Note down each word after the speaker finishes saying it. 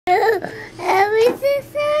This is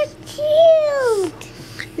so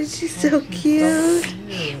cute. She's so cute.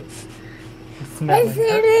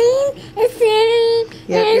 It's sitting.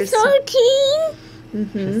 Yeah, It's so clean.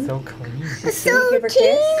 She's so clean. It's so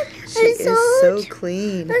clean. She is so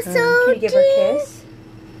clean. It's Huh? so Can you give her a kiss?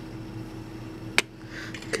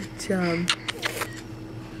 Good job.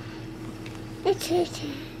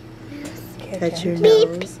 Touch your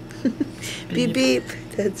nose. Beep beep.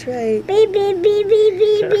 That's right. Beep beep beep beep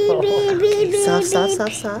beep beep beep beep beep. Soft, soft,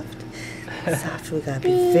 soft, soft. Soft. We gotta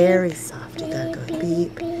be very soft. You gotta go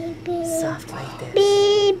beep. Soft like this.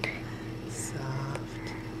 Beep.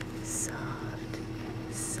 Soft, soft,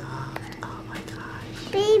 soft. Oh my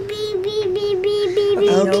gosh. Beep beep beep beep beep beep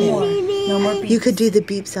beep. Okay. No more beeps. You could do the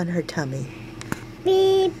beeps on her tummy.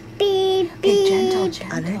 Beep beep Okay, beep. gentle,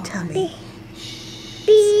 gentle. On her tummy.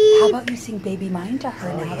 How about you sing Baby Mine to her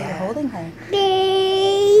now that you're holding her?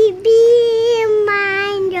 Baby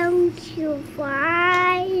mine, don't you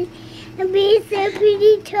cry. And be so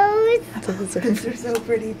pretty toes. Those are so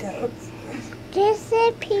pretty toes. This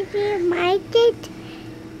is pretty market.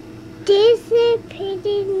 This is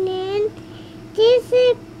pretty nan. This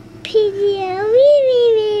is pretty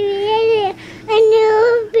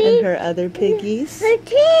and her other piggies.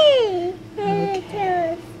 Okay.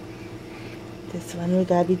 Okay. This one we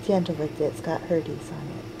gotta be gentle with it. It's got hurties on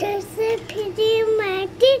it. This is pretty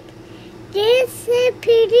market. This is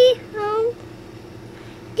pretty home.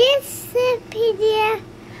 This is pretty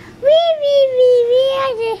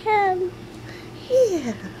other home.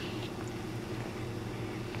 Yeah.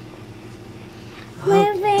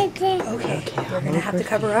 Okay, we're gonna have to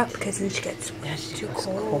cover her up because then she gets too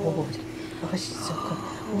cold. Oh, she's so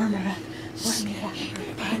cold. Warm her up. Warm her up.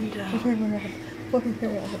 And, Warm her up. Warm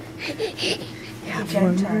her up. Yeah, be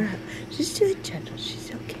warm gentle. her up. Just do it gentle.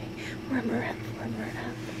 She's okay. Warm her up. Warm her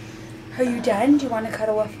up. Are you done? Do you want to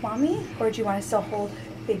cuddle with Mommy? Or do you want to still hold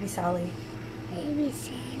Baby Sally? Baby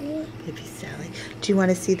Sally. Baby Sally. Do you want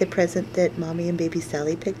to see the present that Mommy and Baby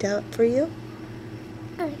Sally picked out for you?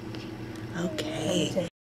 Okay. Okay.